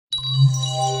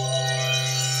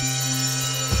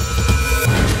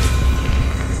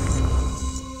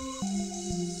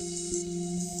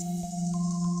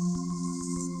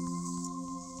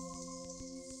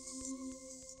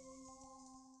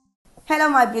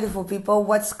Hello, my beautiful people.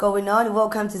 What's going on?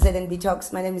 Welcome to ZMB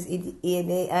Talks. My name is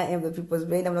E.D.N.A. I am the people's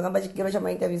brain. I'm going to get my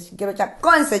interviews. Get a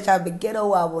concert. I'll be get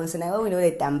over once. And I know we know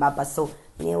that Tambapa. So,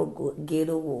 get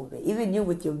over. Even you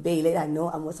with your bae, let her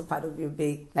know I'm also part of your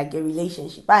bae, like your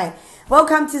relationship. Right.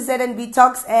 Welcome to ZMB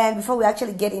Talks. And before we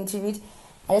actually get into it,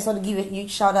 I just want to give a huge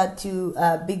shout out to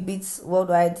Big Beats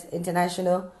Worldwide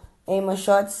International. Aim a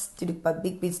shots to the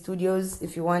Big Beat Studios.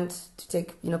 If you want to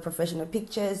take, professional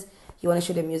pictures, you want to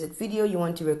shoot a music video, you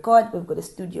want to record, we've got a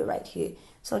studio right here.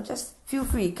 So just feel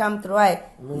free, come through, right?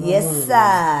 Yes, sir.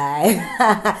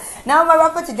 Now my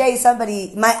rapper today is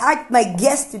somebody, my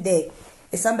guest today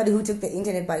is somebody who took the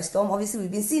internet by storm. Obviously,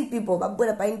 we've been seeing people,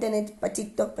 by internet, by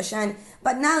TikTok, by Shan.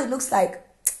 But now it looks like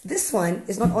this one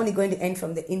is not only going to end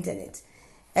from the internet.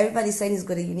 Everybody's saying he's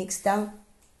got a unique style.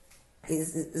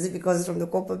 Is it because it's from the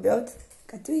copper belt?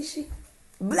 Katuishi.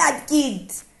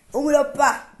 Bloodkid.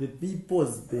 The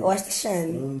people's big. What's the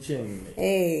shan?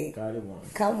 Hey.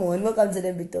 Come on, welcome to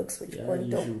ZMB Talks. What you want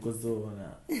to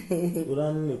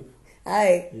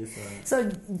Hi. Yes, so,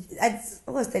 I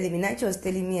was telling me, Nacho was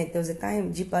telling me there was a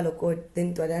time Jipa Loco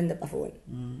then to another phone.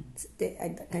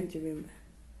 I can't remember.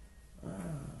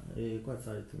 Quite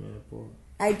sorry to me.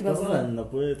 I do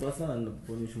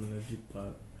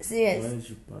Serious?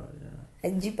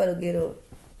 And Jipa Logero.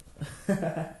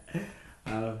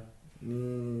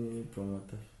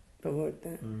 Promoter.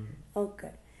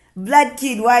 Okay.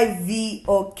 Bloodkid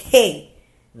YVOK.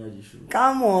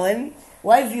 Come on.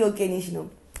 YVOK Nishino.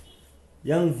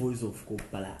 Young Voice of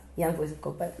Kopala. Young Voice of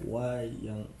Kopala. Y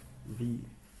Young V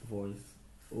Voice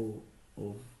O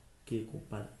of K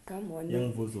Kopala. Come on.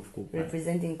 Young Voice of Kopala.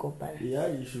 Representing Kopala. Yeah,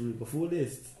 you should be full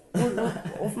list.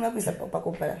 Of my piece of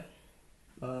Kopala.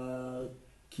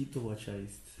 Kito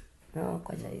Watchaist. No,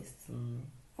 Watchaist.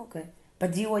 Okay.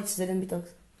 But do you watch ZMB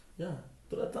Talks? Yeah.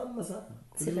 To the time,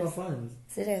 to my fans.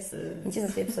 Serious? In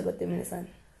just a episode got 10 minutes on.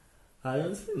 I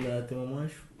don't feel that to my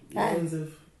mash.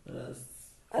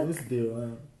 This day,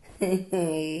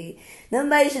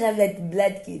 Nobody should have like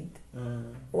Bloodkid.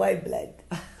 Why blood?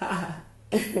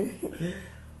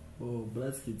 Oh,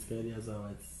 Bloodkid's careers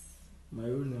are my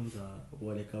real names are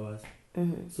Wadekawas.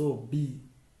 So B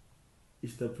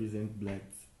is to present blood.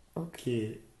 Okay.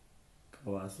 K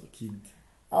Kawas or Kid.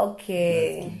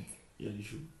 Okay. Yeah, you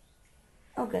should.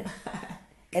 Okay.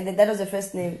 And then that was the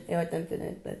first name you attempted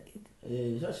at Bloodkid.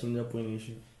 Yeah, just in the point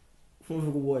issue.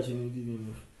 From watching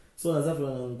it, so as after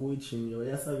I'm going,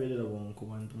 you're saving the one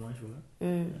command to my show.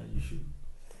 Yeah, you should.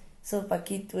 So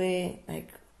Pakitwe,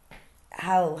 like,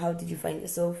 how did you find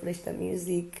yourself? Fresh the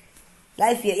music,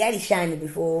 life you had shine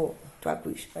before to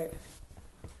push, right?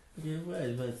 Yeah,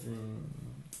 well, but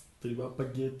to the Papa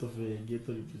get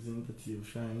representative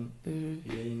shine.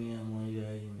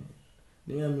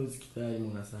 Yeah, music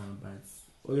time on a sound, but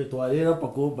okay, to a little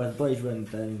Paco, but twice when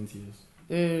time is.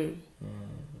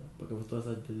 Porque eu estou a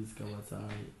dizer que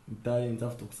Italian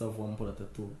after kusava one por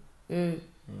tatu.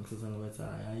 Kusasa ngwetsa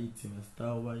aí tinha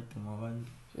style vai tomar banho.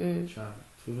 Cha.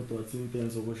 Fico tô assim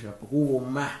tenso go chapa.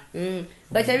 Ma.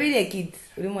 But I really a kid.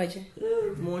 You watch it?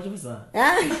 Mo watch essa.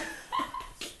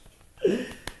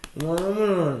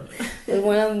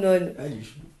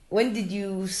 When did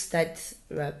you start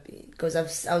rapping? Because I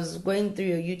was going through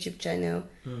your YouTube channel.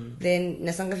 Then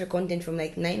nasanga your content from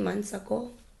like 9 months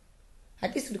ago.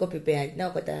 At least we got prepared.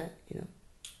 Now got a,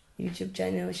 YouTube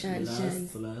channel, Shan.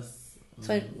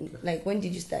 So, like, when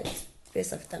did you start?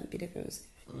 First of time,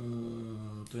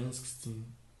 2016.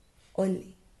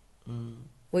 Only?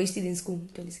 Were you still in school,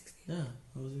 2016? Yeah,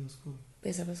 I was in school.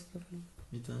 First of school?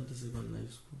 Return to second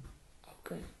life school.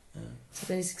 Okay. Yeah. So,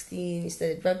 2016, you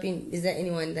started rapping. Is there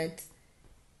anyone that...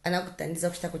 And I could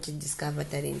discover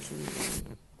talent?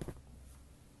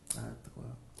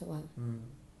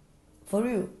 For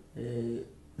real?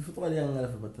 Futebol é uma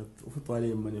batata. Futebol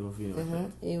é uma neva fina.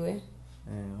 Ewe.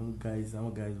 I'm guys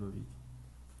of it.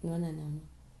 No.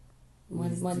 More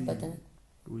pattern.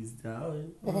 With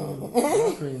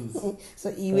the friends. So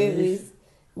Ewe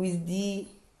with the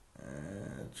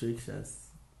trick shots.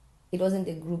 It wasn't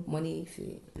a group money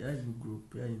fee. Yeah, in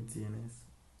group. Yeah, in TNS.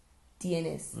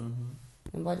 TNS.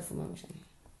 And what for my machine?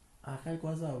 Akai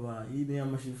kwazaba yini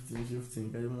yama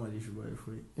shifting kali mwali shuba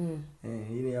ifwe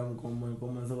yini yama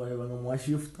koma so wale banga mwa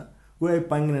shifta we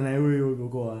pangina na wewe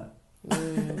gogoa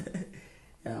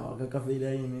ya wakakafila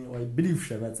yini wa believe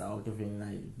shaba that's our kafini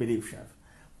na believe shaba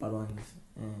pardon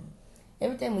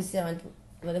every time we see abantu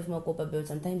wale from copper belt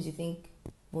sometimes you think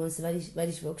bonse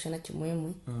bali shiba kushana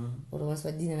chimwemwe or once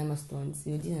badina na stones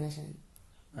you dina na shana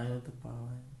I know the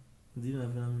power dina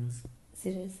na music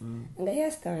Serious?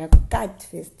 Ngayasika cut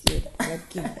first year.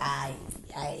 Like ay.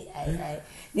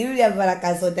 Nibuli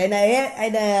abalaka so then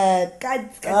I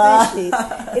cut shit.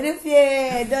 If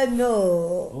I don't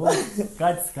know. Oh,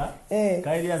 cut ka?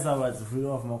 Kaidi asabat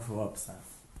freedom of mark for upsa.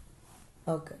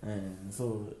 Okay.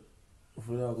 So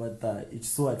freedom of what each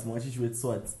sort much each with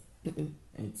sort.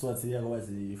 And sort ya kwa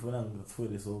zi funa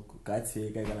ngafure so cut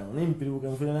kai kana. Unimpiri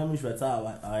ukamfuna na mishwa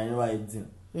tsawa ayinwaidina.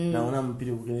 Na una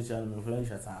mpiri ukene chana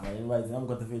mfurahisha tsawa ayinwaidina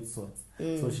mkota fit sort.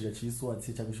 So shida chi sort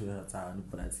si chamishwa tsawa ni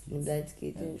Bloodkid.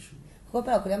 Bloodkid.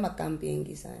 Kopera kule makampi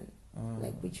yengi sana.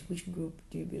 Like which group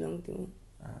do you belong to?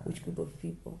 Which group of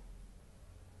people?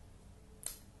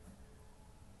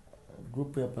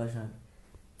 Group ya passion.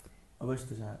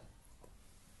 Abashto ja.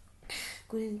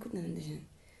 Couldn't understand.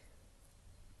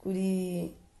 I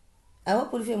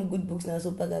want to film good books now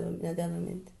so government.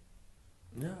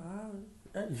 Yeah,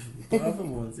 I have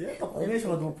ones. Yeah, I have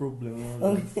no problem.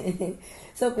 Okay.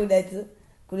 So could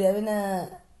have na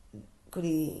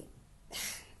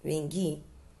wengi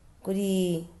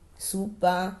could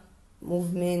super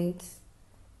movement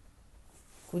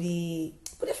could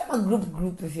have a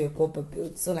group if you're copper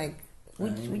build. So like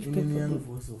which people?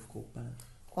 Voice of copper.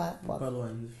 What?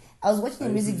 I was watching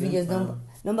the music videos.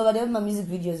 No, but I have my music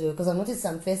videos because I noticed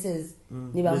some faces.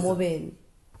 They were moving.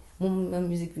 My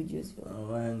music videos.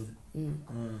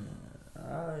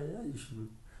 Yeah, you should.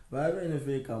 But I have a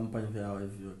fake company for our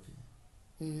YVOK.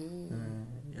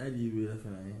 Yeah, you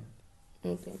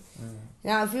will. Okay.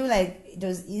 Now I feel like it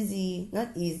was easy.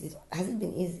 Not easy. Has it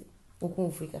been easy? From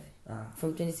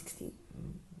 2016.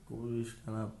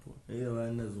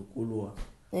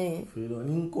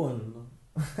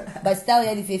 But still, you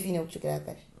had the faith in your chicken.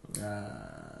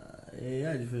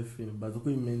 Yeah, the faith in, but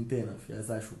we maintain a few.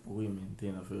 I should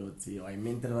maintain a few. I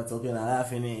maintain what's okay. I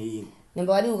have any.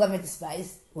 Number one, you got me the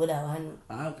spice. What I want.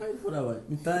 I can't put away.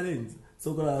 My talent.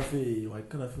 So, I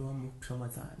can't feel one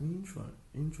shamata.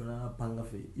 Intro, panga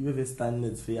fe. Even the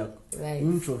standards for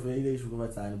intro for you should go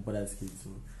to Bloodkid. So,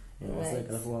 I was like,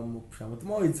 I have one shamata.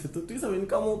 Tomorrow it's for 2 weeks. I mean,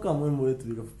 come on, more to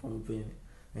be of pain.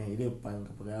 And he panga,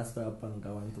 but I asked for a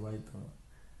panga one to white.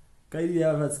 Kaidi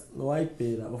have white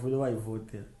paid or for the white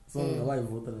voter. So the white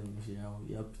voter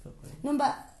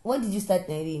Number, when did you start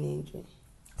in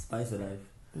Spice Life.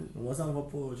 Was some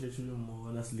couple church more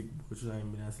on a sleep boat,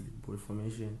 I'm in a sleep boat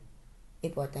formation.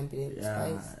 Important period.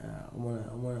 Spice. I'm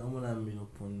gonna be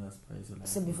upon the Spice Life.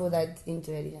 So before that,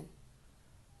 into religion.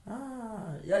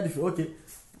 Yeah, okay.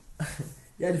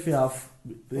 Yeah, if you have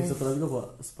the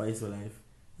Spice Life.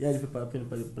 Yeah, if you put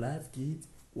Bloodkid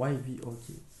YVOK.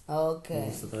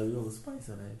 Okay. So that Spice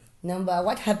Life. Number,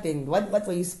 what happened? What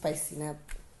were you spicing up?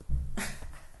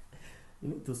 You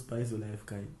need to spice your life,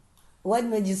 Kai. What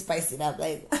made you spice it up?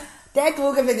 Like, take a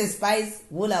look at the spice.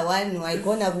 Wula 1, I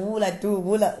gonna wula 2,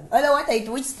 wula. Oh, what I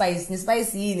which spice? The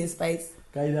spice in spice.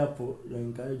 Kai, you're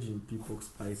encouraging people to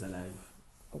spice alive.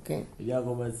 Okay. You are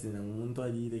going to see them.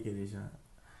 Don't you take it?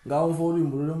 Go for him,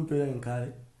 Bruno, and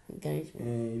carry. Okay.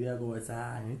 You are going to say,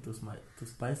 I need to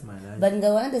spice my life. But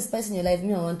the one the spice in your life,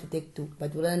 me, I want to take 2.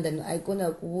 But Wula, I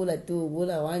gonna wula 2,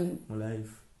 wula 1. My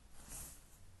life.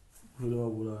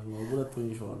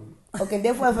 Okay,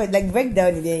 therefore, like break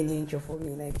down the intro for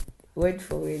me, like word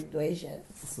for word, do I share?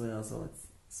 So yeah, so it's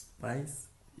spice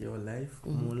your life,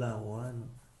 mula 1.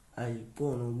 I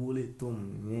kono bule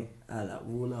tumne ala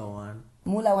mula 1.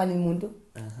 Mula 1 in mundo.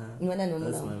 That's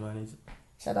my manager.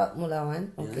 Shout out mula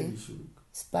 1. Okay. Yeah,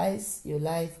 spice your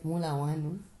life, mula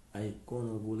 1. I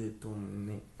kono bule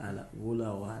tumne ala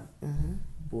mula 1.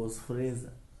 Boss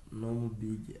Fraser, no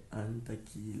big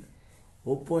antakila.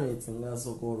 Opponent nga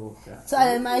sokoroka. So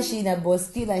almashina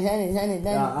boss kila jane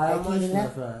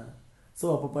akila.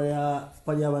 So papa ya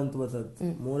abantu batatu.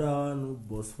 Mura wanu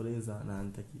boss Fraser na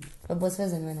antakila. Boss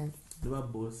Fraser ni nani? Diba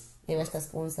boss. Basta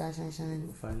sponsor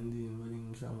shan. Fandi ngani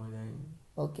nshamwalani.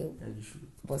 Okay. Yajishu.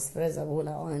 Boss Fraser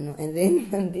bula wanu and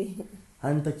then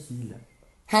antakila.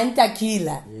 Hunter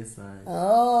killer. Yes, I.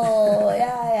 Oh,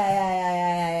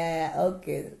 yeah.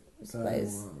 Okay.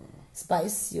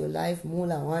 Spice your life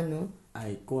mula 1.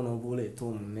 I kono bule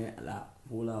tumne la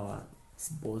bula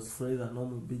 1. Boss Fraser no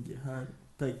mu big hand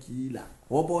tequila.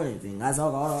 Opponent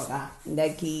ngaso koroka.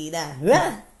 Tequila.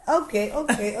 Okay.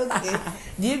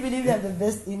 Do you believe you have the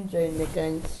best intro in the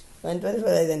country? And what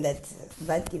further than that,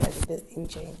 Bloodkid has the best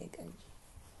intro in the country.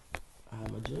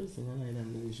 I'm a joyce and I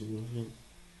don't know.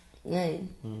 Right.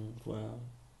 Wow.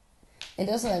 And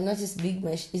also I noticed big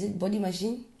machine. Is it body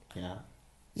machine? Yeah.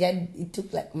 Yeah, it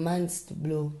took like months to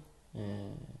blow.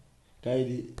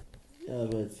 Kaidi, yeah,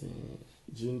 but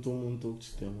junto muito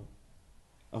sistema.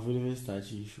 A folha está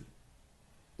issue.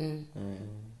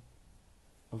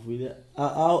 I'm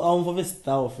for the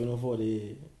staff, you know, for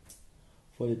the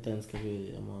times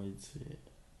cafe.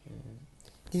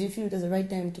 Did you feel it was the right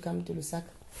time to come to Lusaka?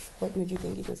 What made you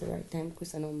think it was the right time?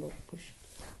 Push.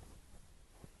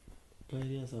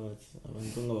 Yes, I was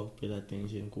talking about pay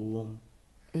attention.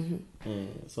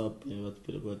 So I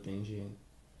pay attention.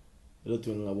 I don't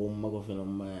think I'm going to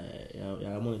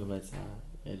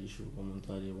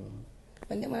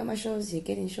When there are shows, you're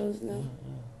getting shows now?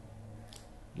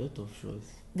 Lot of shows.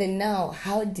 Then now,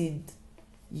 how did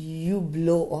you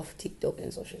blow off TikTok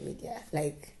and social media?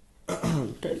 Like,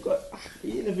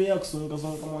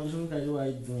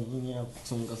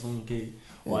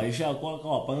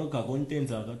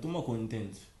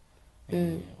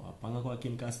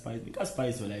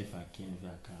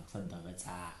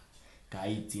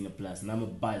 Kaiti plus nama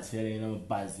buzz here nama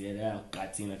buzz here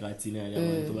katina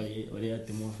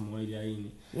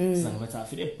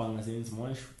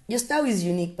your style is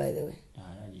unique, by the way.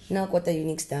 Now quite a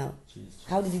unique style.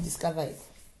 How did you discover it?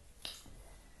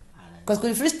 Because when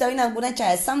you first started, I'm gonna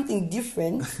try something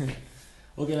different.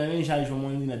 Okay, let me show you from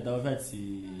one that that's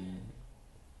the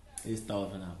style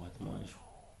of an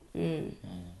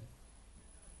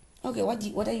Okay,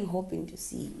 what are you hoping to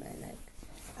see, man? Like,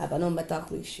 I don't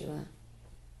talk with you.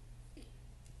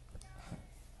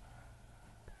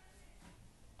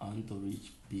 I want to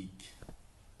reach big.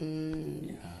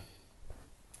 Yeah.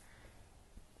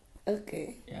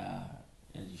 Okay. Yeah,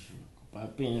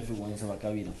 but paying if you want to have a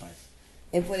career pass.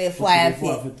 And for the fire,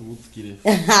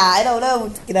 I don't know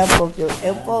what to get up of you.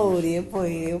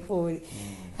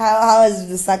 How is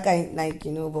the soccer like?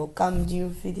 You know, but come do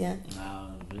you feel there?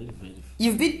 Very.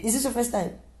 You've been? Is this your first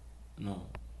time? No,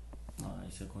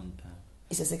 it's second time.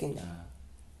 It's a second time. Yeah.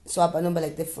 So I remember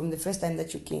like from the first time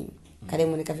that you came,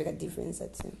 Kademonika feel a difference.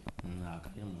 That's it.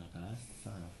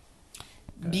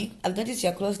 Big. I've noticed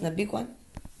you're close. Na big one.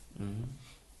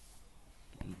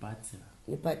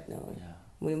 Your partner. Yeah.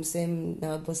 Will you say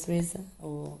na boss racer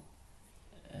or?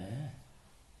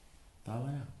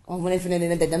 Tawa. Oh, when I find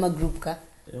another dama group ka.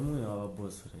 Emu ya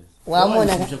boss racer. Wa mo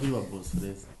na. Boss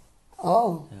racer.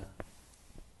 Oh. Yeah.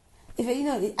 If you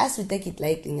know, as we take it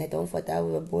lightly, I don't thought I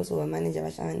was a boss or a manager.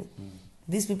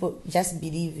 These people just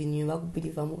believe in you. I could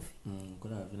believe a movie.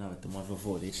 Could have been able to move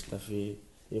forward. Each stuff,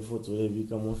 if what will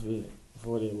become of it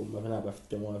for the woman, I've got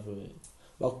to move it.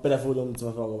 But better for them to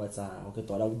have what's okay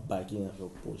to allow back in for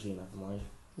pushing of my.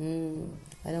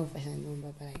 I don't fashion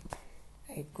number, but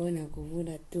I go na go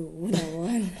na two, na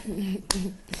one. I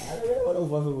don't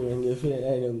want to feel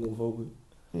I don't go forward.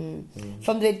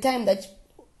 From the time that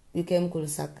you came to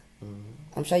Lusaka,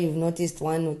 I'm sure you've noticed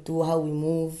one or two how we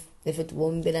move. If it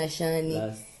won't be shiny,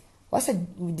 what's the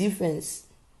difference?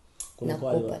 Kuna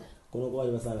kwa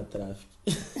sana traffic.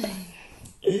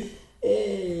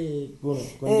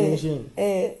 Congestion.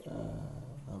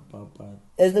 Papa.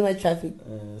 There's no much traffic.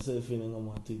 So if you know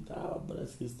what to do, but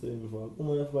that's the story before. Come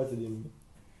on, I've got to do.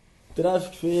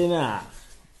 Traffic fina.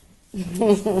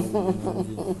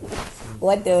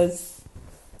 What else?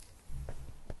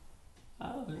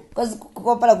 Because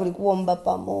kupala kulikuomba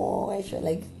pamo,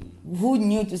 like who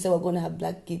knew to say we're going to have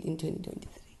Bloodkid in 2023?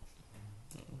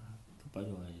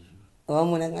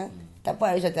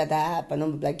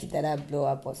 Bloodkid that blow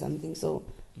up or something. So,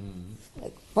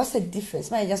 like, what's the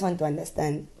difference? I just want to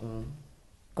understand.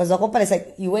 Because Wakopala is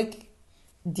like, you work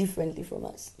differently from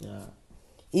us. Yeah.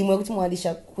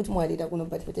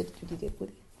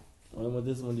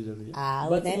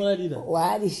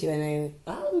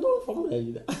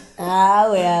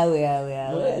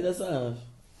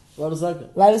 Warusaka.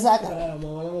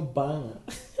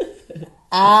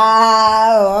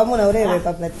 I'm gonna read it.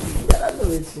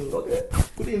 Okay.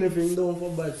 Put in a thing down for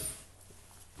bad.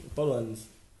 Tolerance.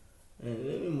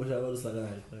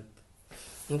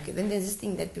 Okay, then there's this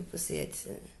thing that people say it's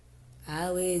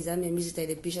always I'm a music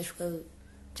the pisha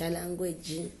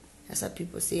language. That's what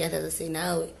people say. Others say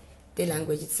now the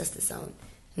language it's just the sound.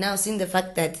 Now seeing the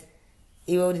fact that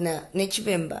you are in a nature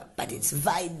member, but it's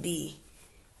vibe.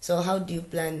 So how do you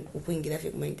plan opening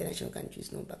graphic more international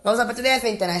countries? No, but today I have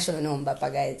international number,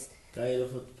 guys. Kind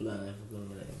of plan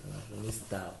international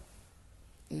style.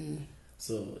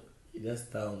 So that's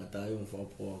style that I am for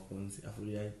poor cons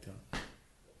every item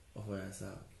of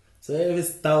yourself. So every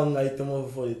style item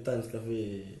for the times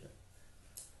cafe.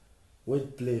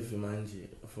 What play for manje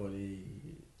for the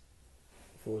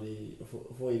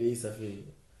days of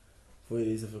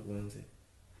Wednesday.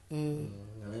 And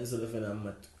I saw the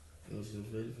phenomenon.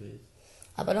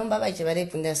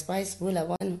 Spice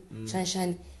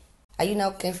Shan. Are you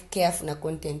now careful na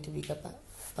content to be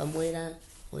Pamuela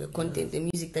or the content, the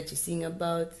music that you sing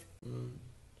about? I'm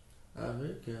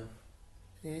very careful.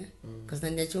 Yeah? Because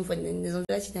then they're tune for there's some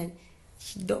feel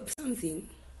she dope something.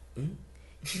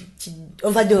 She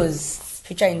overdose.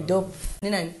 Featuring dope.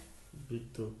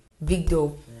 Big dope. Big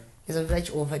dope. Yeah. There's some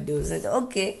feel overdose. And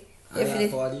okay.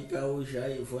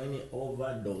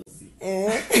 Overdose.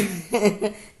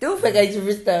 Don't forget to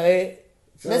freestyle, eh?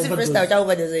 Let's freestyle, ciao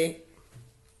overdose, eh?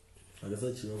 I guess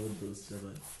I should overdose,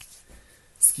 chaval.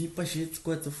 Skipa shit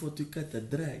quatro foto cata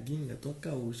draguinha, tua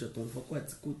caúcha, tua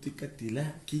quatro cuti catila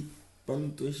aqui.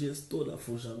 Pam tu enches toda a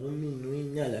força, no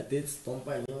minuinha, até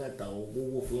estompanha, tá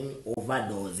o foi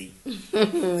overdose.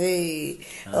 Hey,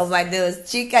 overdose.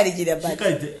 Chica de tira bate.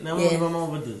 Chica de, não é uma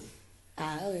overdose.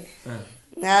 Ah, ué.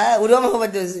 Ah, o nome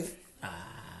overdose.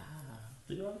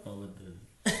 Tu não é overdose.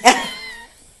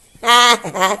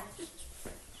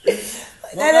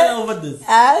 Não é overdose.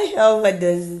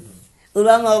 Overdose. O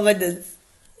nome overdose.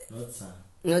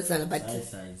 Not son, but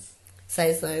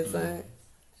size.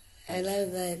 I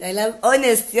love that. I love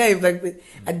honesty at Blackbird.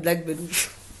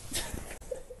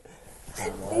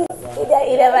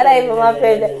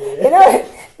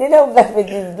 You know,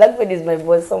 Blackbird is my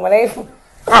boss. So when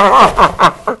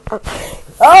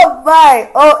oh my,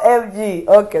 OMG.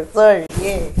 Okay, sorry.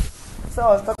 Yeah. So I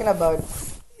was talking about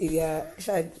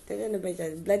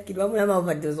Bloodkid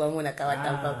overdose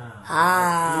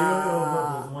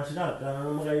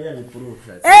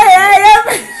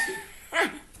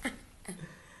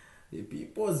the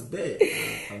people's bed.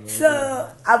 So,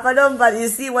 but you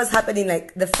see what's happening,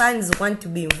 like the fans want to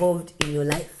be involved in your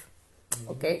life.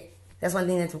 Okay? That's one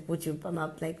thing that will put you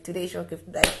up. Like today's show, if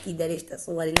Bloodkid that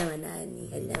so what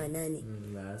nani.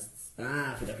 Last.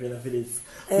 For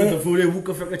the book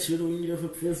of a children, you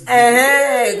have first.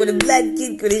 With the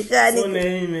Bloodkid, could it so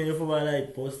name you for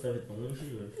like post of it.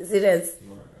 Serious.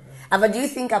 But do you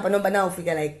think up now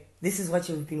figure like this is what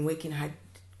you've been working hard?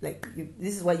 Like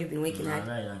this is what you've been working hard.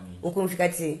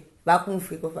 Ukumfikati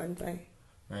bakumfiko fantai.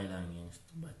 But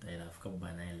I love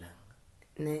Kabana.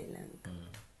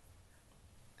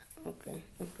 Okay.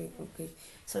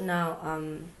 So now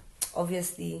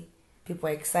obviously people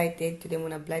are excited to them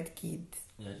on a Bloodkid.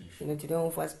 You know, to them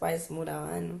for spice more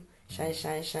than shine.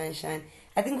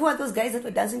 I think who are those guys that were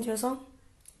dancing to your song?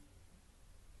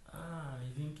 I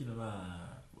think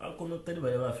I couldn't tell you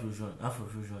about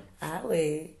Afrofusion.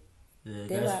 Wait. The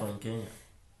guys from Kenya.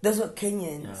 Those were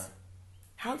Kenyans. Yeah.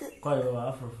 How did quite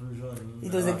Afrofusion?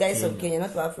 It was the guys of Kenya,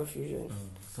 not Afrofusion.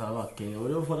 So about Kenya.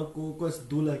 Whatever for the cool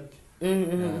do like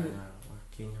Kenya.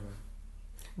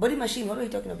 Body Machine, what are you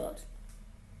talking about?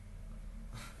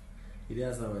 It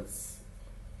has about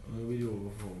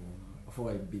video for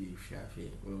I believe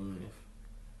Shafi.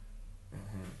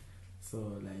 So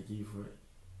like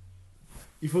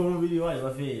if you video I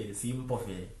have a simple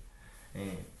fair.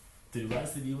 To the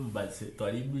last of them, but to a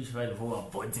little bit for a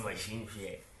body machine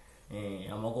fair.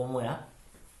 I'm a go more.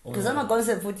 Because I'm a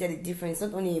concept put you different. It's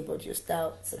not only about your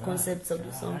style, it's the concepts of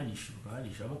the song. I'm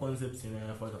a concept in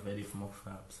a photo of very from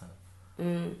fraps.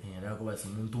 And I go back to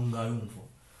Muntunga Yumfo.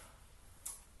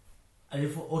 I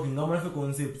for okay, no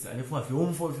concepts. I for a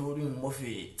film for showing more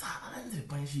fate. The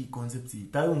punchy concepts,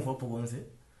 time for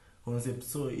concept.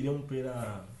 So you don't pay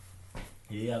that.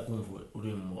 Yeah, come for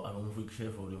room, I don't think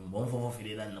chef for room, one for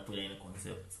Fidel and put any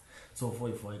concepts. So for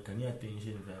can you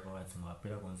attention if I go at some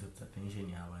appear concepts attention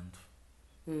you want.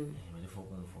 But if I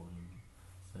come for him,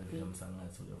 so if I'm saying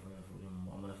that so for him,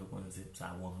 I'm going to concepts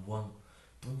I want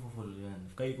don't for the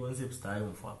end. If I concepts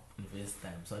time for invest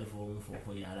time, sorry for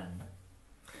Yaran.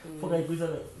 For I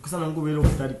because I'm going to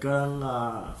study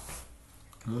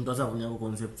Muntaza when you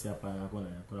concepts up and I'm going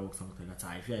to work something that's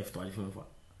I feel if 24.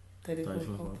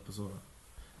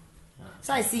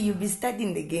 So I see you be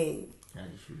studying the game. Yeah,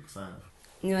 you should sana.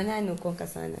 Ni wanani ukonka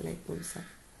sana like Musa.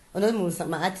 Ono Musa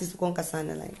ma artist ukonka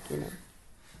sana like, you know.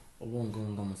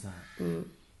 Obongo Musa.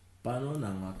 Pano na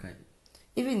wakati.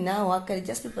 Even now wakati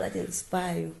just people that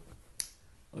inspire you.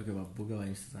 Okay, wabuga wa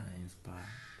inspire.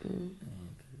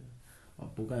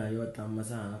 Wabuga na yo tama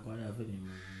sana kwa ya vile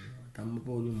tama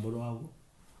po uli mboro wako.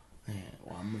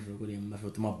 Wamwe kule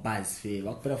mafuta mabasi fe.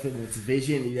 Wakupera fe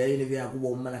motivation ile ile vya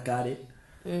kuwa umanakare.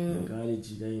 Kari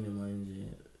chida ine manje.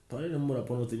 Tole le mura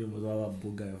pono tele mo wa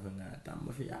buga yo fanga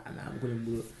tamba fi ana kule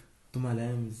mbulo tuma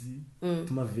lines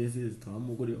tuma verses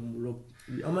tuma kule mbulo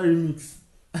ama remix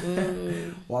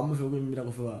wa mo fe kule mira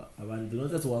ko fa abantu no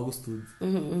that's wa go studio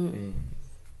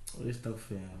ole stuff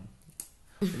fa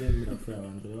ole mira fa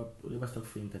abantu ole ba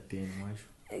stuff fa entertain macho.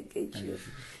 Okay, true.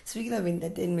 Speaking of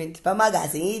entertainment, pa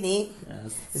magazine.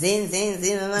 Zin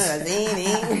magazine.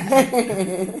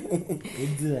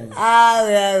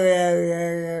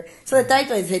 Yeah. So the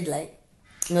title is headline,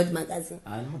 not magazine.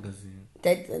 Magazine.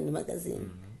 Title and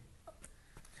magazine.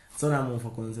 So now I'm for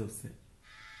concepts.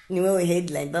 Niwe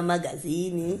headline ba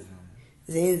magazine.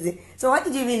 So what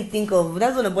did you even think of?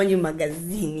 That's one of the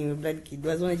magazine Bloodkid.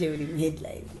 Was one of your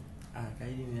headline. I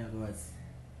didn't know what.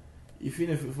 If you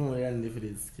know from where I'm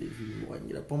different, if you want to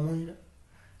get up on it,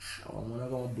 I'm one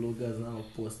of our bloggers now.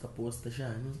 Poster,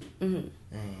 shani.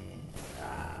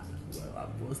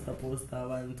 Poster, I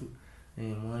want to.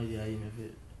 More idea in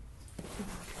it.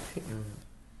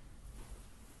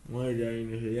 More idea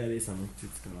in it. Yeah, there's some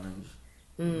tips coming.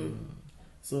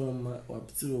 So, what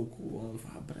to go on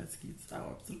for Bloodkid?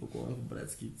 What to go on for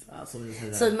Bloodkid?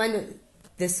 So, man,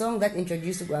 the song that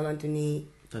introduced Guaman to me.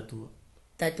 Tattoo.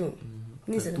 Tattoo.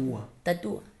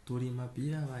 Tori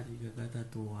mapira bali gaga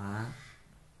tattoo.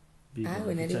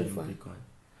 When I didn't for.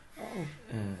 Oh.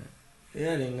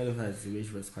 Yeah, the English has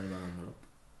which was kind of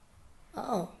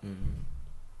Oh.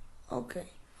 Okay,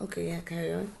 yeah,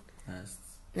 carry on.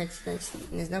 Next.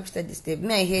 Now start this step.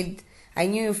 Me, I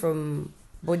knew you from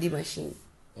Body Machine.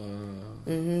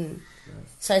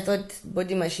 So I thought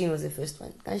Body Machine was the first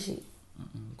one. Can she?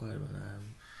 Quite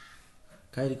one.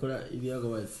 Kairikola, if you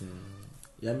go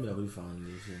Yamila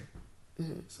foundation.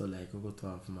 So like I go to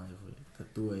have my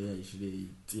tattoo yeah should be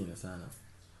teen sana.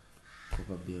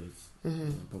 Proper bills.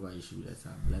 Proper issue that's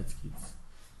Bloodkid.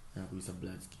 I go some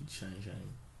Bloodkid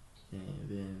shine. And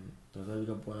then totally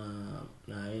upon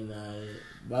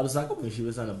but when she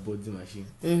was on a Body Machine.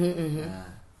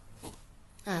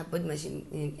 Body Machine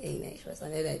in was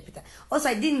on that. Also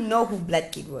I didn't know who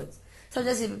Bloodkid was. So I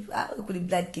just said could be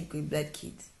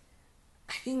Bloodkid.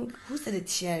 I think who started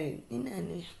sharing?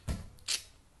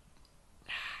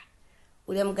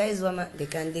 William guys they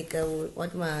can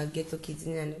what my ghetto kids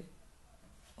in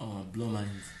Blow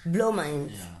Minds. Blow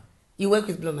Minds. Yeah. You work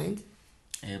with Blow Minds?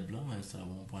 Yeah, Blow Minds at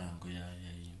one point yeah.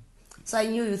 So I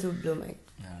knew you through Blow Minds.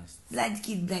 Yes.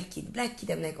 Bloodkid.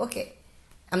 I'm like, okay.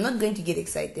 I'm not going to get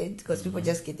excited because people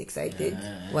just get excited.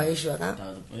 Why are you sure? Huh?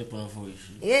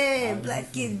 Yeah,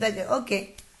 Bloodkid.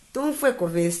 Okay. Don't feel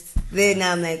convinced. Then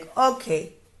I'm like,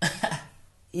 okay.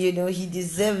 He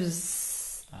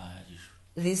deserves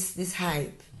this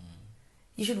hype.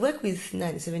 You should work with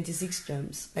 76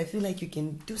 drums. I feel like you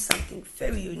can do something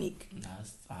very unique.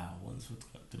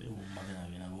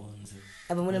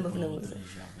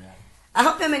 I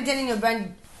hope you're maintaining your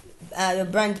brand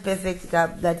perfect,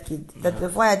 Bloodkid. That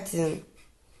before I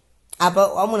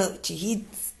about I'm gonna hit,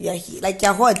 like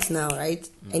you're hot now, right?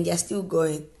 And you're still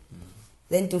going.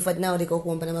 Then to fight now they go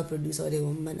home and producer or they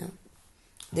woman now.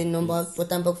 Then number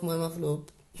bottom box for my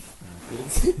flop.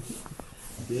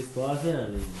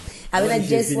 I mean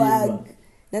just swag.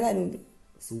 No.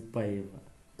 Super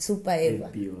Eva.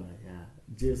 Yeah.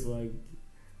 Just swag.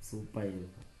 Super Eva.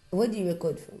 Where do you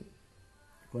record from?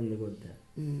 When they got there.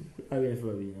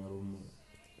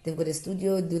 They've got a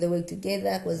studio, do they work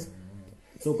together? Cause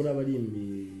so could have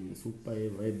been Super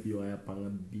Eva, FBI, Panga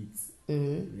Beats,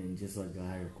 and just like a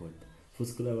high record.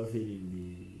 First could have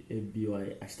been the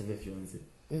FBI, Ashtave Fiance.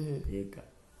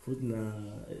 Foot na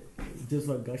just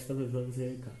like Ashtave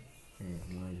Fiance.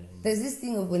 There's this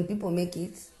thing of when people make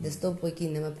it, they stop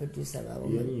working, never produce about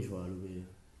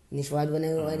Nishwad when I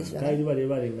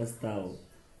style.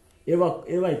 Eva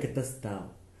ikata style.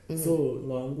 So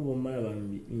wangu bomara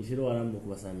bambi inshiro waramu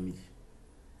kubasambira.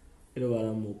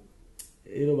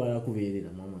 Ero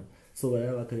barakuberera mama. So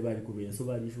bakari bari kubera so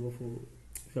bari shofo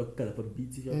shokala pa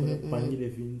beats shokala pangire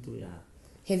vinto ya.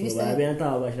 Have you started?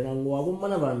 Babenta abashana ngo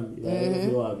abomana bambi bari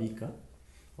abika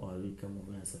mu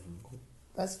basa vinko.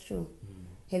 That's true.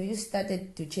 Have you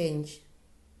started to change?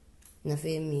 Na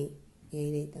femi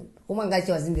ile tampa. Kuma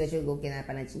ngachi wazimbira shogo kena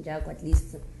pana chinja kwa at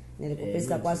least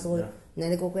nilikupeska kwaso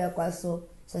nilikokuya kwaso.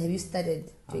 So have you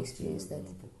started to experience that?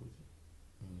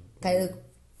 Kaya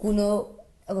kuno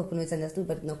it's understood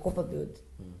but no copper build.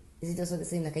 Is it also the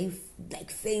same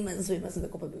like famous in the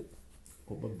copper build?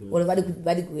 Copper build. Or body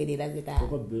kuwede like that.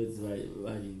 Copper builds why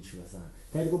inshura sana.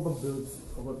 Kaya copper builds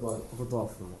copper to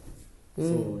afro.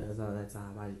 So that's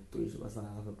how body to inshura sana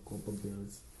copper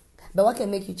builds. But what can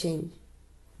make you change?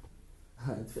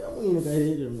 Family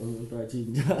kaide mtu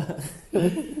achinja.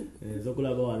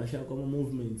 Zokulaba wanasha kama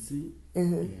movements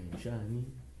shani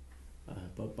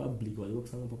public wale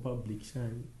kusanga public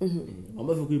shani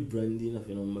ambapo ku branding na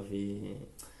phenomena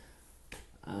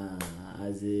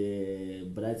as a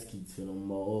Bloodkid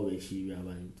phenomena obeshi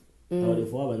abantu awale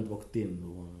for abantu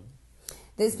bakutendo.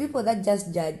 There's people that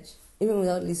just judge even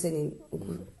without listening.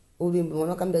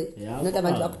 Not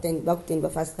about bakutendo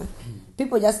faster.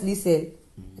 People just listen.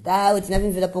 It's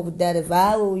nothing for the pocket that you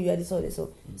are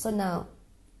so now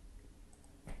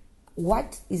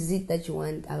what is it that you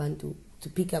want abantu to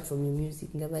pick up from your music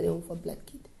for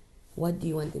Bloodkid? What do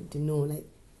you want them to know? Like,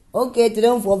 okay, to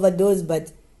them for overdose,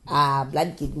 but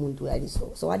Bloodkid muntu ali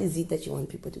so what is it that you want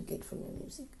people to get from your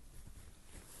music?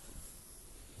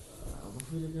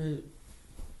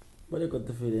 What I got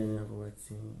the feeling about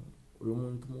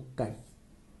umuntu mukali.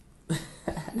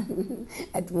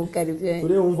 At mukali.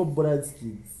 Today we for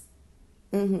Bloodkid.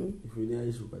 If we dey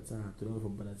issue but today we for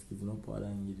Bloodkid no power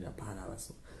ngiri apana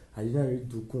baso. I didn't read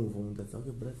to kumva umuntu atsa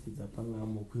okay Bloodkid apanga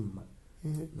amokwima.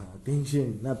 Na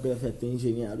attention, na pay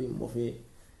attention ya ari mofe.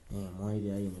 More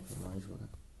idea in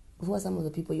who are some of the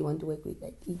people you want to work with?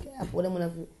 Like,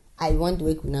 I want to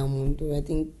work with now. I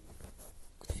think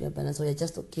so you're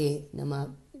just okay.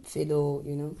 Nama fellow,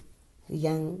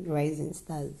 young rising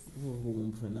stars.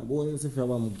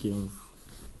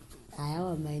 I have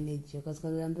a manager because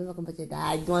I'm very competitive.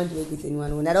 I don't want to work with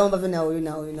anyone. I don't know. You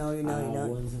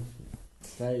know.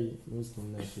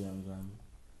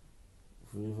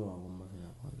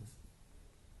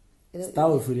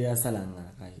 Stau furia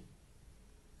salanga kai.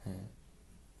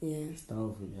 Yeah.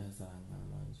 Stau furia salanga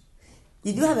manje.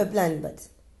 You do have a plan, but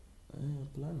plan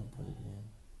about it,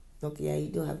 yeah. Okay, yeah, you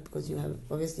do have because you have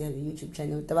obviously have a YouTube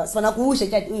channel.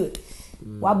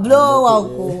 Blow,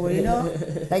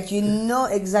 like you know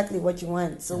exactly what you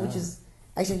want. So which is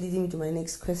actually leading me to my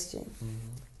next question.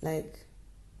 Like,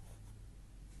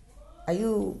 are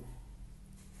you?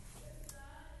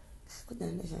 Couldn't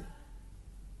understand.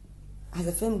 Has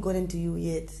the fame gotten to you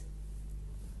yet?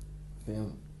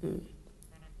 Fame?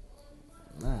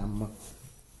 Nah,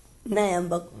 I'm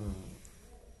back.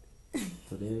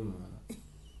 Today, man.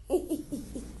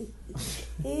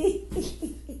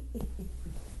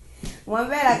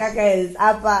 Mwambela kaka is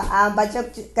apa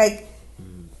like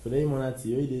today man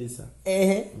ati yo idesa.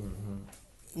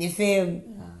 Ni fame.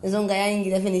 Zonga yangi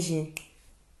definition.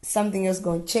 Something else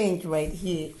gonna change right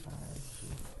here.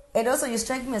 And also, you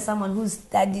strike me as someone who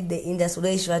studied the industry.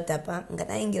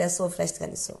 Ngana ingira so flash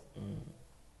kani so.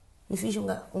 Nifishi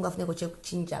ungafuna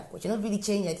kuchinja. You not really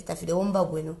change it after omba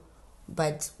bueno,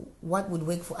 but what would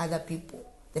work for other people?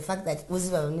 The fact that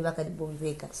uziva never can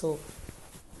bomveka. So,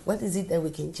 what is it that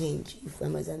we can change if we're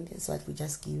Zambian so that we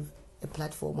just give a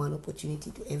platform, one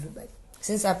opportunity to everybody?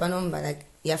 Since apanomba like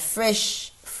you're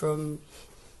fresh from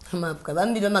mapka.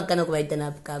 Bambi do makano kubaita na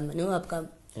apkam. Ni apkam.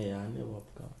 Yeah, I never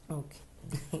apkam. Okay.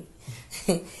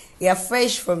 You're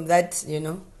fresh from that,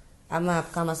 I'm a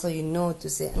kama so to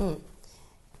say,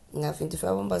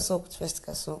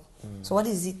 so what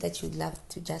is it that you'd love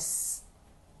to just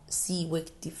see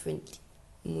work differently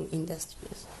in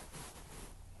industries?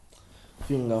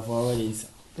 Finger for our days.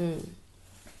 Okay,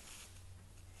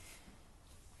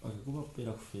 go up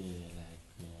like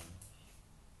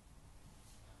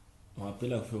my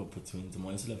pillar for opportunity,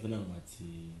 my self and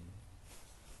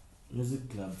music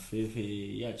club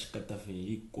fefe ya chikata fe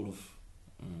ikolof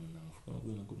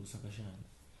na kurusa kashana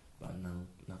ba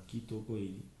na kitoko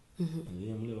ili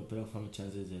ndio mule bapela kufanya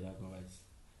chances zela kwa basi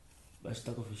basi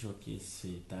tako fe showcase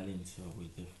talent wa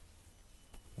kuite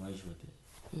mwaishote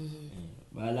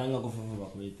balanga kufafa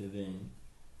bakuite then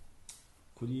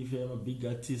kuri fe ma big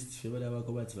artist fe bale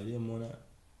bako bati bale mona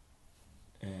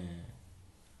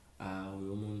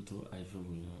uyo muntu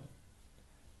aifubuno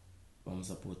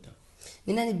bamsupport.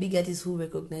 You know the big artists who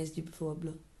recognized you before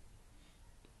Blow?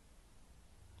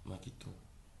 Makito.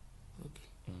 Okay.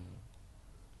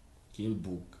 Kim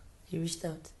book. He reached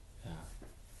out? Yeah.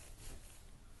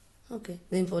 Okay.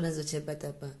 Then for us to check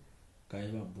better.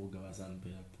 Kaiba book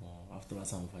wasampela po. After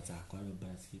wasamfata kwa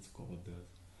basket cover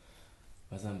bills.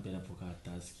 Wasampela po ka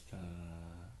task ka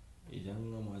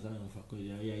ijangu mwaza mfako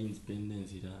ya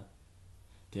independence ila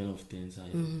 10 of 10 sa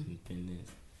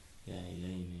independence. Yeah,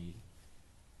 ini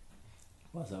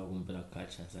was our company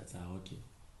catch us at okay.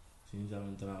 Since I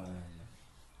went to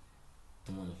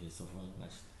face of one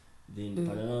then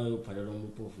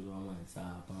Padano profile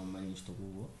one managed to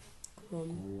go.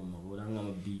 I'm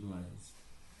a big man.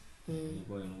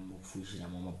 Going on fish and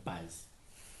I'm a pies.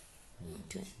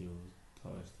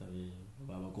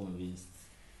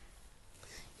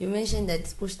 You mentioned that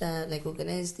Pushta like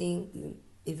organizing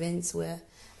events where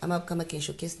Amapkama can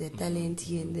showcase their talent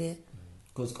here and there.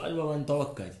 Because I want to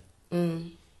talk.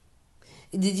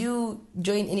 Did you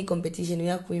join any competition? You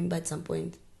have Quimba at some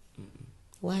point.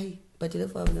 Why? But you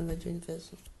have never joined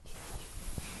first.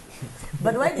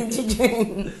 But why did you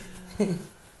join?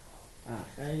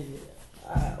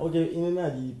 Okay, in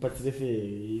the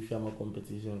participate if I'm a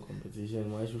competition,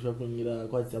 why should I bring it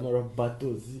quite some of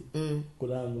battles?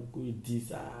 Could I with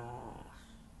this?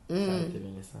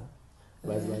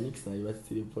 But my next time, you were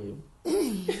still for you.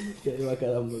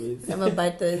 Some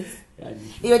battles.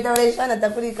 You're the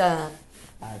Africa.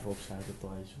 I hope so.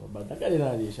 But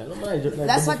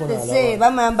that's what they say.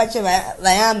 But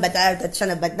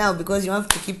now because you have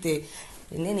to keep the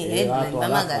nene Edna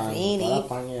magazine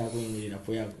Walapange yakuingira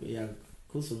po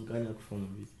kusunganya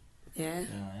kufumbi. yeah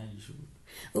Yisho.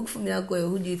 Ukufumira kwayo,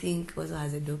 who do you think also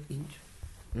has a dope intro?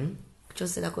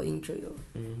 Just like an intro, yo.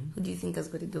 Who do you think has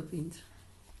got a dope intro?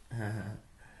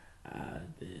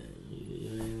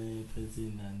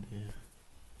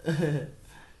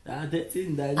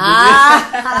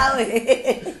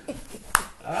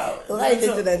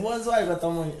 Once I got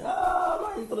money.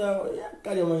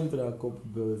 My intro, couple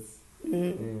girls.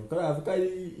 Because Africa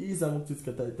is a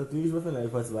multi-skill. Tatuish was when I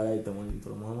first varied the money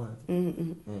from Muhammad.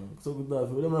 So good enough.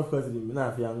 We don't have to be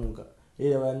enough young.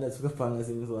 Here, one that's a panga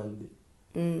since one day.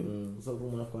 So,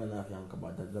 from one of my enough young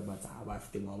about that, but I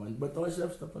have to moment. But I should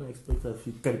have stopped and expect a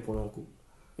few cariponco.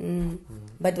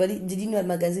 But what did you know a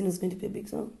magazine was going to be a big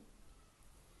song?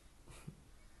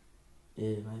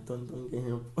 Yeah, I don't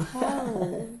help.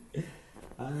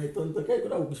 I don't think I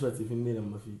could have wished if you made a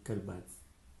few caribats.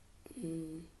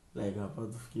 Like a part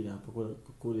of Kira,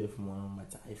 Korea from one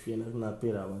match. If you're not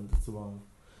paid, I want to one.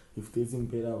 If there's in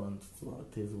paid, I want to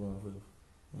taste one for you.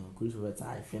 Kuish what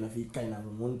I feel if you kind of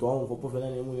want to own for Pofana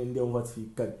and then they what's he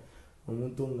cut. I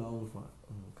want to go for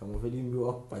come over in you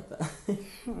up pata.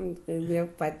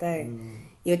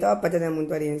 You thought Patana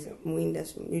Montarians,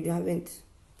 Windows, you haven't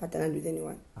Patana with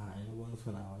anyone. I once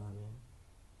when I was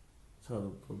so the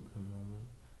problem.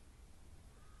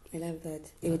 I love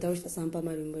that. You thought the Sampa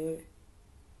Marumbo.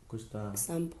 Custa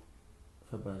Sample.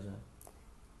 Fabaja.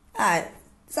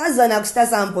 Sasa kusta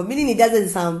sample. Meaning it doesn't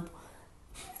sample.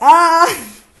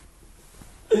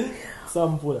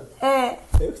 Sample.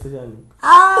 Extra.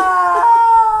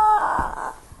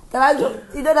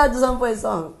 You don't have to sample a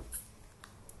song.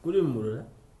 Couldn't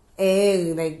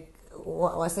Like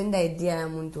wasn't the idea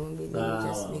Muntumbi, then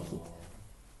just make it.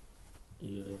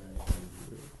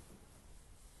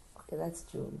 Okay, that's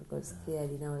true because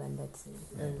clearly now and that's it.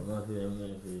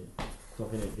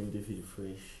 Feel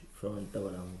fresh from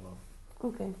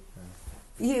okay.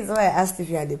 Here's why I asked if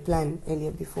you had a plan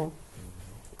earlier before.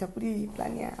 Takuri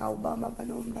plan ya album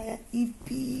abanomba ya EP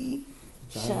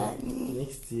Shani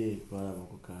next year kwa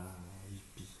kuka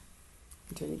EP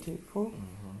 2024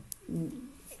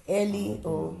 early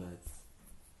or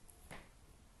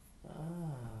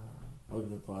of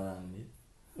the plan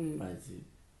but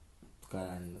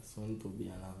soon to be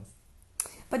announced.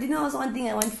 But you know also one thing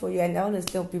I want for you, and I always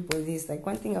tell people this, like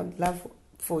one thing I would love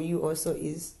for you also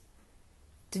is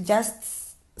to just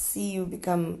see you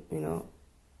become,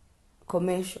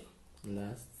 commercial.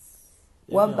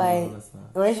 Whereby,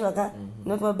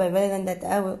 not whereby rather than that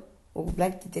I would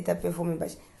like to take a performance,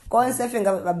 but concept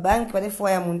a bank but for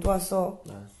ya muntu so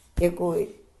eko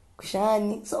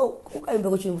kushani so ukaimbe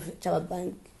kuchimba cha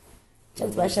bank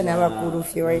just bashana bakuru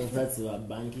if you right. That's a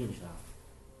banking shop.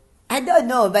 I don't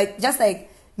know, but just like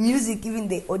music, even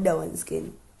the older ones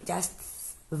can just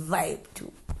vibe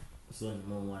too. So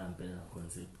more one better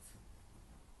concept.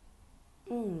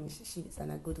 She's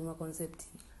a good one concept.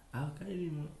 How can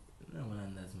you no one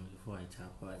understands before I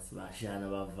chop what's share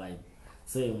about vibe.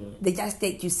 So they just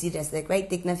take you serious, like right?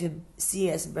 Take nothing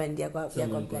serious brand. You're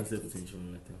going concept in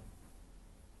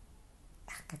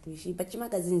but your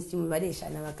magazine still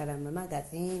variation na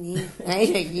magazine.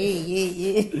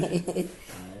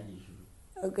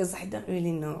 Because I don't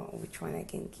really know which one I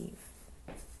can give.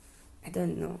 I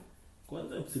don't know.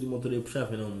 Quando é possível motor de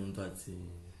puxar não muito assim.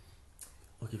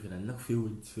 Ok, filha, não fio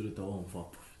to on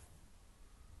for.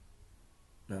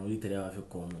 Não literal vai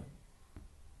como.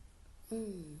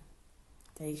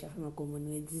 Taisha fama como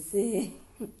não dizer.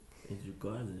 It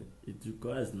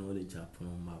requires knowledge up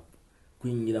on map.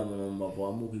 Kuingira mu map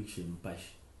wa mu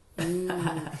kwishimpashi.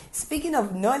 Speaking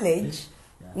of knowledge,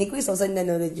 Nico is also in the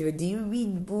knowledge. Do you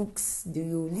read books? Do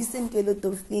you listen to a lot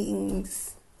of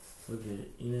things? Okay,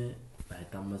 by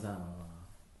Tamasa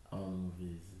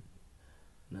movies.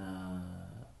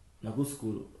 Na go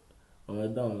school. Or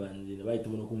down and the right to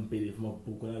compare from a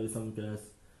book and some class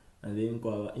and then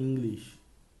call English.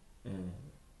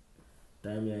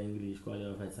 Time ya English call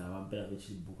your friends have better which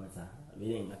book at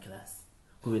a class.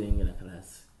 Going in a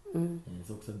class.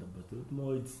 So but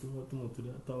more it's too much to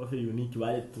that unique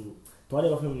value to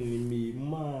whatever family me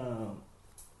ma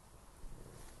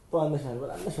to understand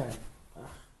but understand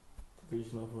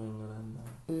fish no for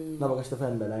na bagasta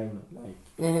fan da line like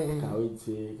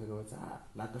kawitse kakawata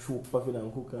na kashupa fina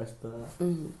kukasta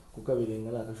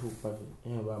kukabilenga la kashupa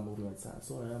ba mu matsa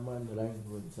so ya man da line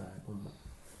go tsa kuma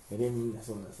then na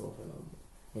so fa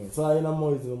so I na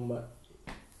mo izumba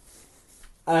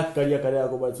akaria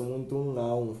ko ba tsumuntu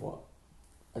nga umfo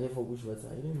ale focus ba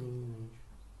tsa ile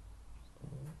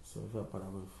so if I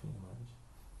parable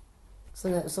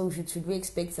so should we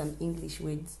expect some English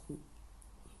words?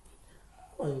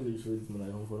 English words man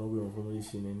I for no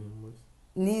information anymore.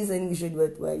 These English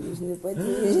words what you use what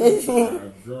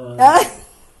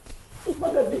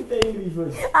What I think the English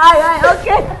words. Alright,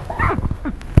 okay.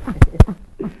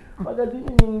 What I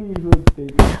think in English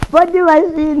words. Body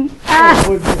machine.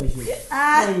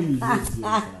 English words.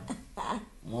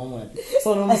 Mama.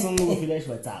 So no so no finish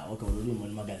what okay we'll do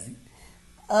one magazine.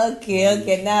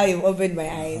 Okay, now you've opened my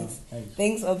eyes.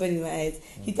 Thanks for opening my eyes.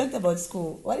 He talked about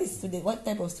school. What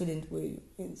type of student were you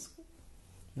in school?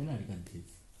 You're not a cadet.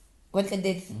 What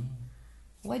cadet?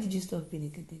 Why did you stop being a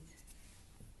cadet?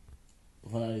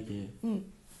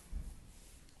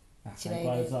 Should I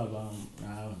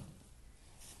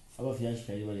Aba fiash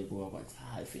kai wale ko ba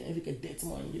ta fica det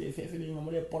mo ngile fe no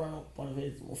mo le porano porano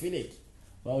fe mo filet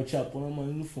ba o cha pono mo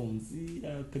uniform si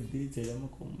a cadet ya mo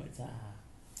ko ba ta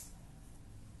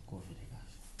ko filet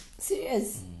gas.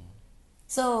 Serious?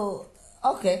 So,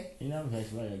 okay. You know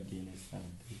fiash wale again is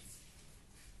fine.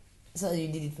 So you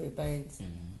did it for your parents.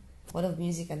 What of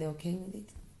music? Are they okay with it?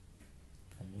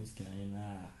 Music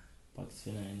na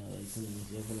Pakistan na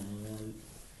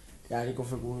yani ko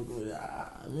fego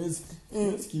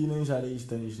music ne shale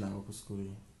istani na ko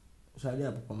skuri shale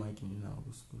apa pamaki na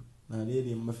ko skuri na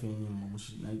lele mafeni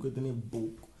mushi na ko tene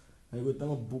book na ko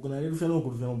tama book na lele feno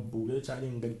ko feno book le chale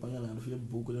ngali panga na fele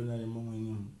book le na le mama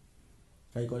ni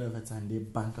kai ko le fatande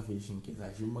banka fashion ke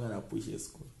za shi magana push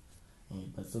school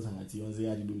but so sangati yonze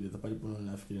ya didu le tapali pono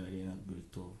na fikiri na le na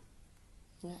grade 12.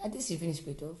 Yeah, at least you finished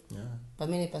grade 12. Yeah. But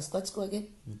many pass what school again?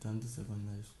 Return to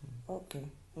secondary school. Okay.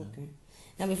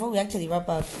 Now before we actually wrap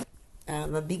up,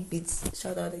 my big beats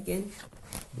shout out again.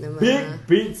 Big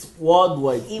beats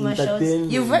worldwide.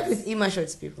 You've worked with Ima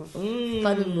Shorts people.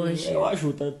 Eu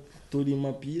acho que tudo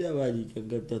uma pira vai que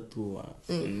gata tua.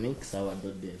 Nem que sabe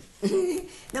do dele.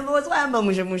 Não, mas why am I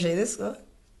musha this go?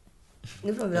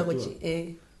 Não problema com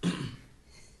ti.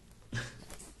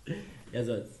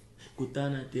 Yazot.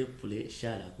 Kutana te pule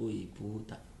shala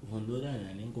kuiputa. Vondora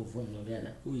na nengo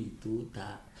vondora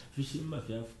kuituta. Fishimba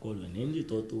fya fukolo nenji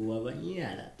totu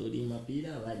wabanyala. Todi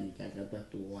mapira wali kakata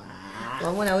tuwa.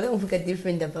 Wamona ule mfuka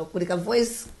different hapa. Kulika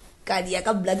voice kadi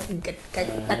yaka Bloodkid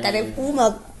kakare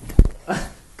puma.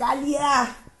 Kalia.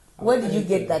 Where did you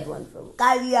get that one from?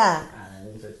 Kalia.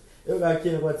 Eu aqui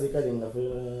no quarto de carinha foi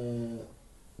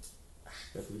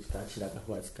eu fui estar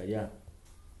com a Kalia.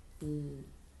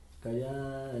 Kalia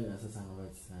na sasa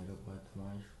ngawati sana kwa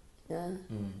tumacho. Yeah.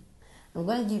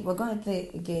 We're going to play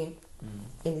a game.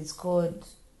 And it's called,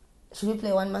 should we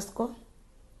play One Must Go?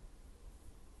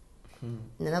 And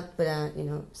then I'll put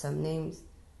some names.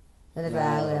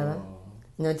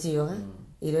 Not you, huh?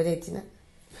 You know that,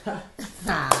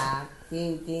 huh?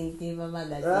 Ting, mama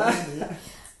magazine.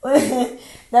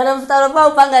 Now I'm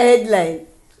about headline.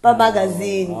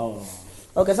 Magazine. Wow.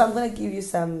 Okay, so I'm going to give you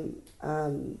some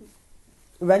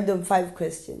random 5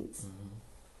 questions.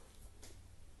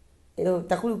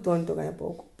 Takulu tonto kaya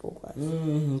pouco.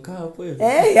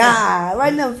 Yeah,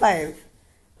 random 5.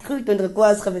 Takulu tonto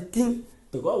kwa skabeting.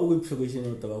 Takwa uipsho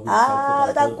kushino takwa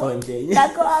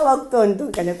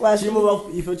waktonto kaya kwa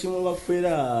ifo chimo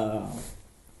bakwera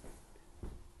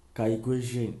kai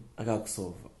question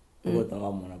akakusova. Ubota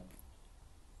ngamona.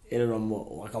 Ero rombo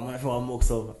wakamona fwa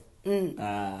mokusova.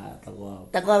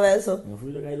 Takwa beso.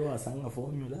 Mfundo kai do asanga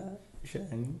formula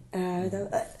shani.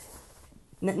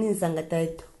 Nini sanga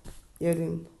taito.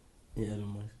 Yerimbo.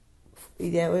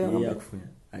 Yeah, kufanya.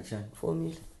 Achana.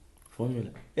 Formula.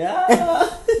 Yeah.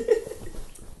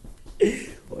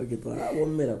 Okay, toa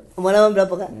bombera. Mwana bombera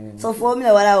poka. So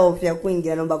formula wala ofya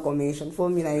kuingia nomba commission.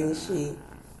 Formula inshi.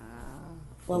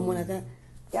 Formula ka.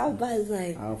 Ya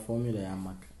bazai. Formula ya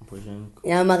maka.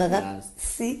 Ya maka.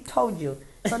 See, told you.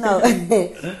 So now I'm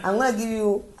gonna give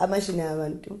you a machine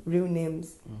real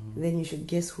names. Then you should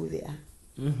guess who they are.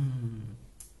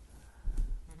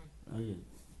 Okay.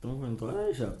 Don't go into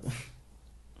a shop.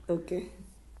 Okay.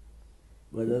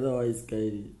 But otherwise,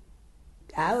 Kylie.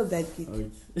 I will bet it.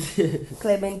 Okay.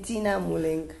 Clementina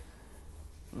Muleng.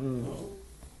 I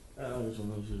don't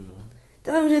know.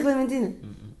 Tell me Clementina.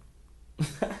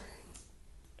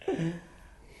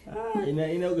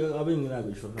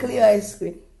 Clear ice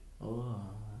cream. Oh,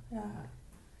 yeah.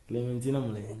 Clementina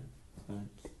Muleng.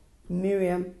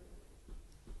 Miriam.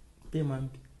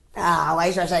 Payment.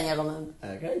 Why should I say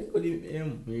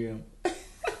Miriam? Miriam.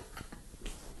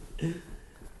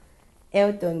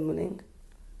 Elton Muleng.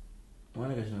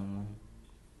 Mwana kashina mwana.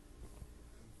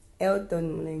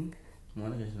 Elton Muleng.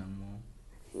 Mwana kashina mwana.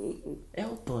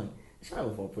 Elton.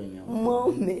 Shabu for point ya.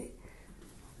 Mommy.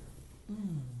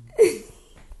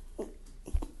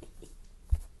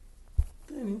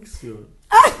 Thanks you.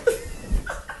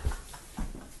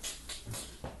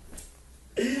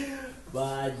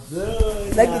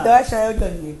 Badona. Like it was child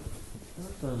on me.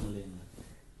 What on Lena?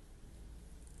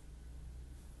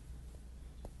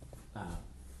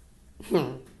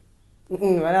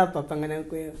 Wala papa nga nang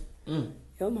kuya.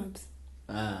 Yo maps.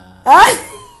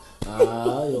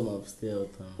 Your mom still.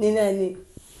 Ni nani?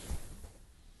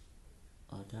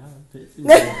 Oh, damn.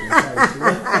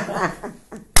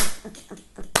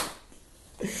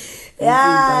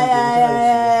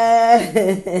 Yeah.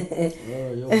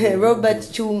 Robert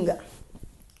Chunga.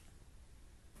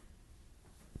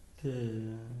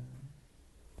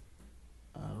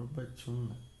 Robert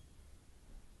Chunga.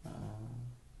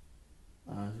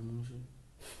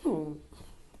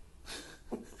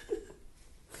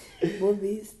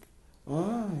 Bobbyist.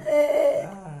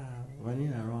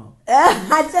 Vanilla wrong.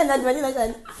 Acha not vanilla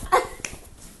chan.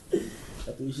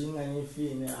 Atuishinga ni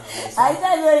fine. Acha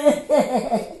yo.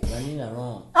 Vanilla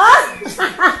wrong.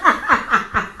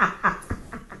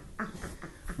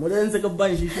 Mulenze ka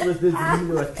banji shibe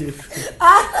zezimwe watefu.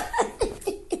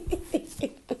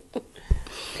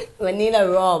 Vanilla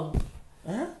Rob.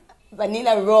 Huh?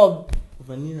 Vanilla Rob.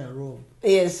 Vanilla Rob.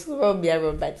 Yes, Rob ya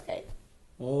Robert guy.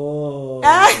 Oh.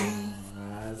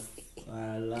 Last.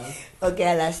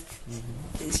 Okay, last.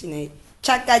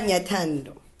 Chaka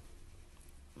Nyatando.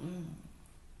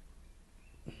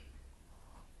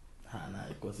 Hana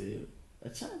because a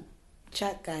chan.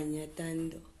 Chaka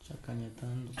Nyatando.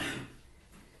 Chakanyatando.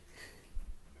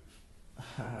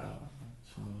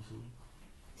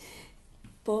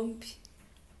 Pompi.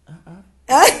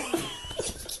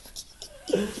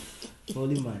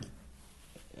 Holy man.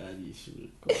 Oh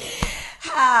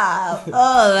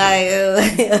my God.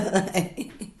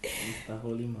 Mr.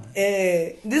 Holy man.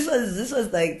 This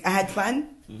was like I had fun.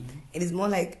 It is more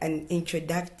like an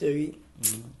introductory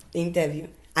interview.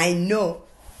 I know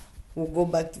we'll go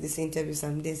back to this interview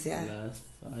someday.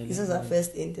 This was our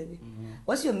first interview.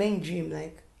 What's your main dream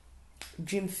like?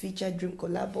 Dream feature, dream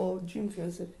collab, or dream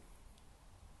fiancé?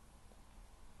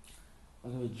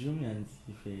 Okay, dream and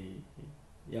if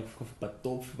you have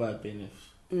top for benefit.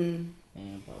 The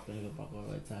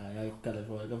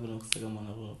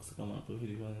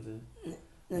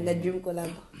dream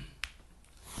collab.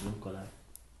 Dream collab.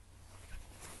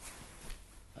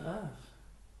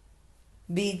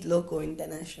 Be it local or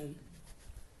international.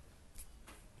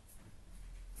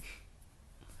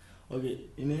 Okay,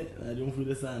 I don't feel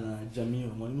the sana Jamaica.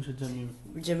 Mwanisha Jamaica.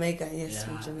 Jamaica, yes, Yeah,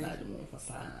 from Jamaica.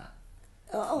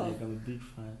 Oh. Like I'm a big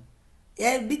fan.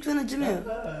 Yeah, big fan of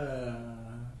Jamaica.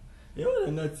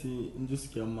 You know that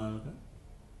just your man.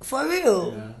 For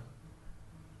real? Yeah.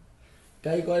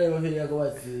 Guy call him here go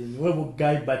what see. We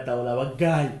guy bataula wa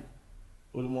guy.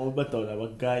 Ulimo bataula wa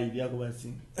guy dia go what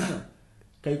see.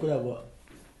 Guy call about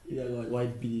dia go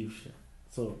white beef.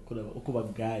 So call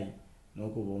about guy no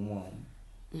go mom.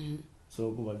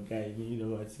 So go guy you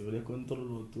know what see. We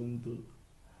control tuntu.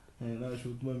 And now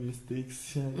shoot my mistakes.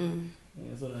 So I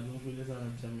don't feel this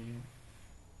on Jamaica.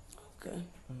 Okay.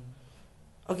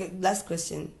 Okay, last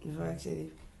question before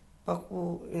actually.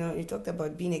 You talked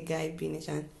about being a guy, being a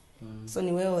chan. So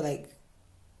anyway, like,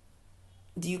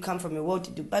 do you come from a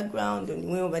well-to-do background? Or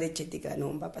anyway, over the chetika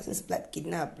no papa since Bloodkid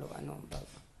YVOK no papa.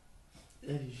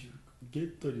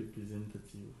 Get to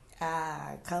representative.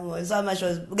 Come on. So much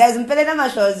was guys. Mpelena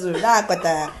mashows. Na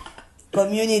kota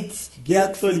community.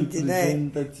 Get to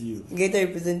representative. Get a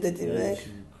representative, right?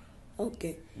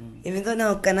 Okay. Even though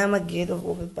now Kanama get of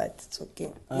over part, it's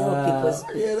okay. You know people's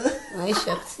I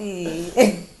shall see.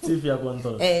 If you are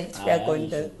control. It's fair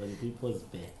control. People's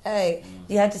bad. Hey,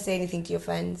 do you have to say anything to your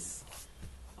fans?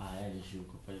 I should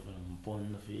go pay for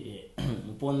Mpon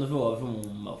of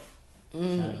mouth.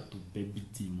 Shout out to Bae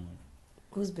E.D.N.A.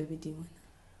 Who's Bae E.D.N.A?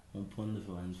 Mpon of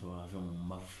one for our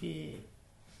mouth.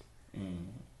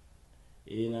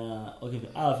 Okay,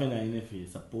 I have an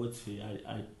support for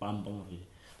I pump on it.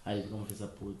 I become for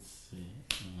support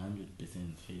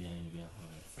 100% failure in the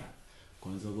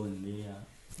Konzogo in there.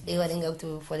 They were going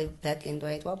to for the black and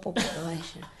white. What pop?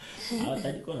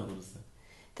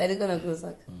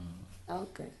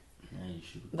 Okay.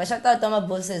 But shout out to my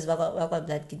bosses. Waka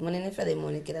Bloodkid. Money never the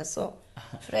money kida so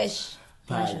fresh.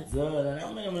 Fresh.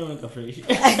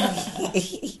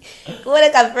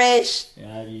 Fresh.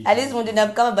 At least we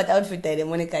didn't come about outfit the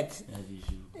money cut.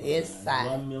 Yes, sir.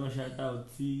 One shout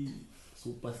out to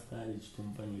superstar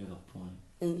company upon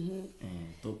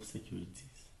top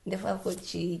securities. Therefore, for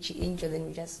she intro, then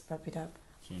we just wrap it up.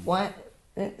 One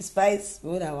spice,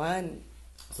 what I want.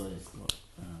 So let's go.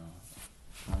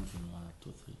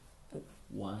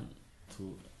 1,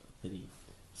 2, 3.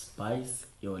 Spice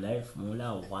your life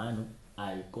mula one.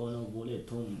 I gonna bullet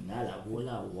to nala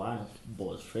bula one.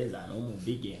 Boss Fraser no more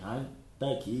big hand.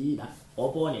 Takira,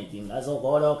 opponent in la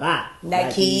Sokoroka.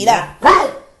 Nakira.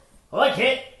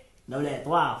 Okay, no let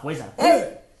toi, fuerza.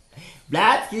 Hey.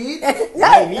 Bloodkid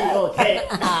YVOK.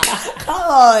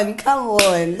 Come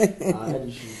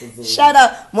on. Shout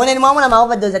out. Morning, mama, I'm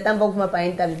overdose. I'm back from my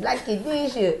interview. Bloodkid, do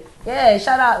issue. Yeah,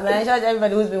 shout out, man. Shout out to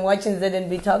everybody who's been watching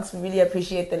ZMB Talks. We really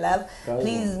appreciate the love.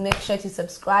 Please make sure to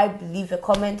subscribe, leave a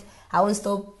comment. I won't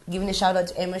stop giving a shout out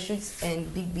to Emma Shoots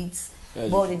and Big Beats,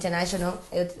 both international.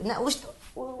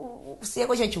 See, I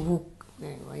got your hook.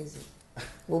 Why is it?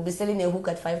 We'll be selling a hook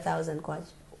at 5,000 kwacha.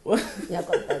 Yeah,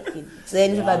 so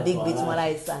any big beats what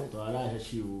I sang.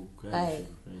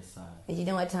 And you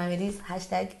know what time it is?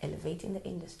 Hashtag elevating the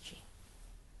industry.